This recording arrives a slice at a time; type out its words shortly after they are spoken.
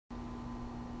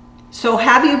So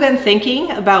have you been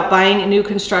thinking about buying a new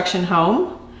construction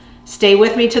home? Stay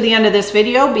with me to the end of this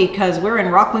video because we're in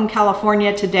Rocklin,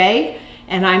 California today,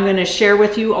 and I'm going to share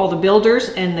with you all the builders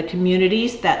and the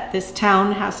communities that this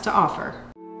town has to offer.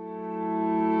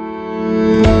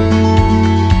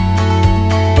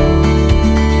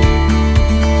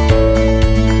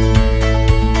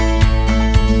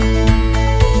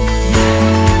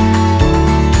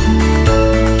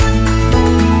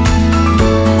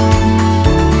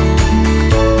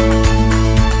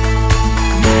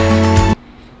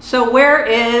 So where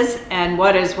is and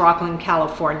what is Rocklin,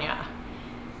 California?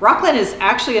 Rocklin is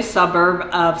actually a suburb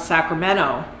of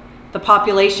Sacramento. The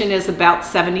population is about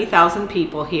 70,000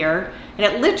 people here, and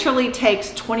it literally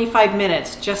takes 25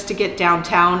 minutes just to get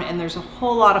downtown, and there's a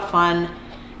whole lot of fun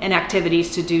and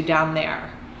activities to do down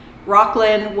there.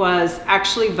 Rocklin was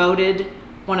actually voted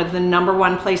one of the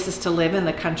 #1 places to live in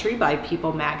the country by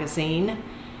People magazine.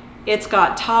 It's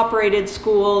got top-rated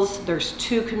schools. There's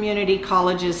 2 community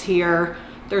colleges here.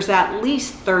 There's at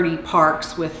least 30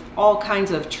 parks with all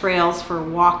kinds of trails for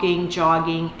walking,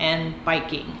 jogging, and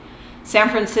biking. San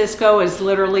Francisco is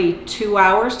literally 2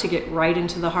 hours to get right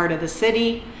into the heart of the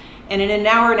city. And in an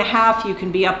hour and a half, you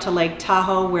can be up to Lake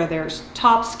Tahoe, where there's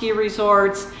top ski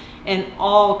resorts and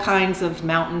all kinds of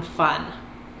mountain fun.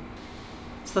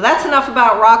 So that's enough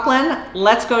about Rocklin.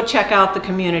 Let's go check out the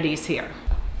communities here.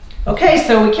 Okay,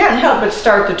 so we can't help but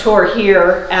start the tour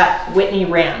here at Whitney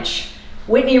Ranch.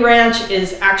 Whitney Ranch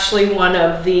is actually one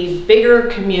of the bigger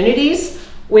communities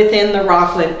within the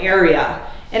Rocklin area.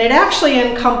 And it actually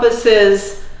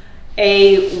encompasses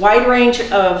a wide range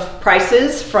of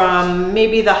prices from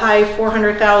maybe the high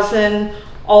 400,000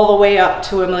 all the way up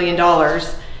to $1 million.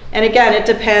 And again, it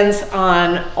depends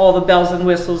on all the bells and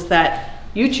whistles that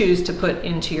you choose to put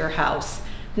into your house.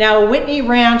 Now, Whitney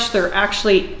Ranch, there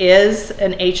actually is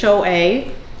an HOA.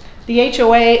 The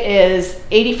HOA is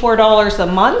 $84 a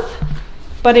month.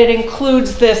 But it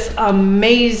includes this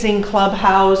amazing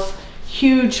clubhouse,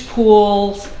 huge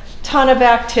pools, ton of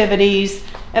activities,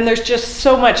 and there's just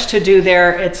so much to do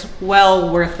there. It's well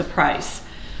worth the price.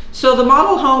 So the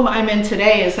model home I'm in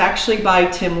today is actually by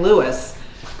Tim Lewis.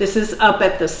 This is up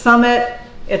at the summit.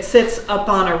 It sits up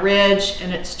on a ridge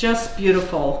and it's just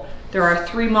beautiful. There are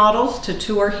 3 models to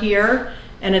tour here,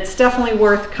 and it's definitely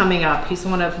worth coming up. He's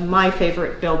one of my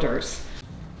favorite builders.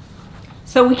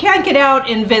 So we can't get out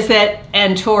and visit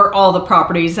and tour all the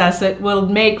properties, as it will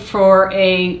make for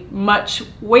a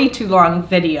way too long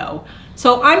video.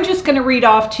 So I'm just going to read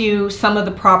off to you some of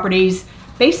the properties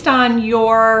based on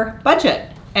your budget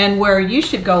and where you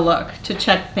should go look to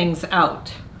check things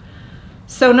out.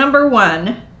 So number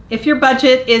 1, if your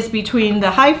budget is between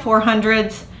the high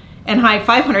 400s and high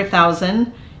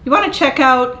 500,000, you want to check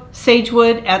out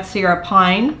Sagewood at Sierra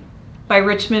Pine by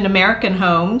Richmond American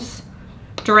Homes,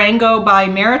 Durango by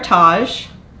Meritage,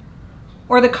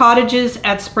 or the cottages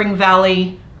at Spring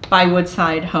Valley by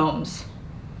Woodside Homes.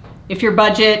 If your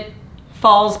budget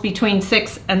falls between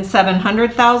 600,000 and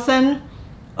 700,000,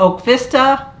 Oak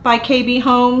Vista by KB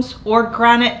Homes or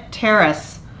Granite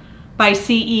Terrace by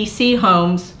CEC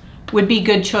Homes would be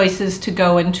good choices to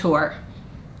go and tour.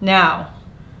 Now,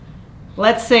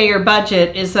 let's say your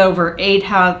budget is over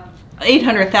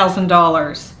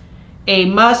 $800,000. A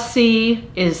must-see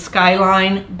is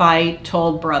Skyline by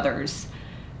Toll Brothers.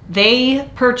 They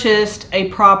purchased a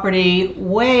property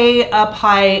way up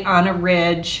high on a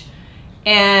ridge,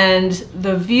 and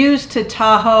the views to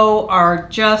Tahoe are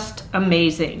just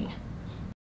amazing.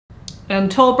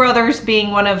 And Toll Brothers being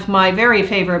one of my very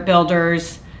favorite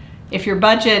builders, if your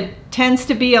budget tends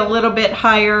to be a little bit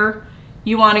higher,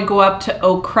 you want to go up to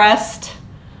Oak Crest,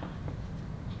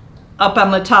 up on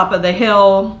the top of the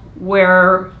hill,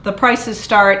 where the prices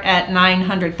start at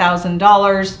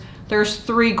 $900,000. There's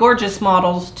 3 gorgeous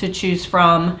models to choose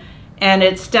from, and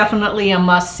it's definitely a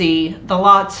must-see. The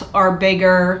lots are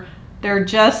bigger. They're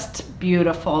just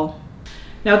beautiful.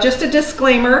 Now, just a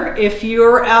disclaimer, if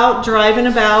you're out driving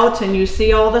about and you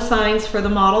see all the signs for the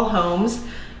model homes,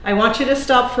 I want you to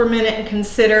stop for a minute and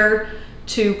consider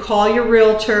to call your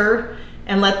realtor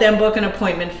and let them book an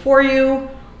appointment for you,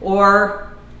 or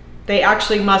they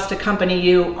actually must accompany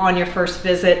you on your first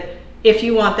visit if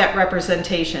you want that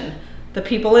representation. The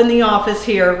people in the office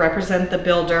here represent the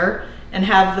builder and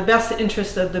have the best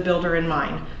interest of the builder in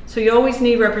mind. So you always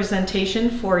need representation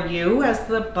for you as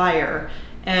the buyer,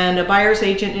 and a buyer's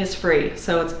agent is free,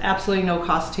 so it's absolutely no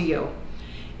cost to you.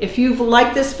 If you've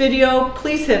liked this video,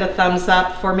 please hit a thumbs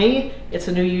up for me. It's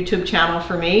a new YouTube channel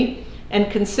for me, and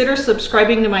consider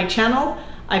subscribing to my channel.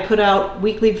 I put out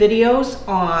weekly videos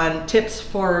on tips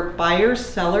for buyers,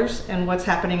 sellers, and what's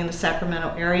happening in the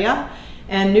Sacramento area,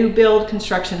 and new build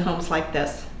construction homes like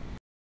this.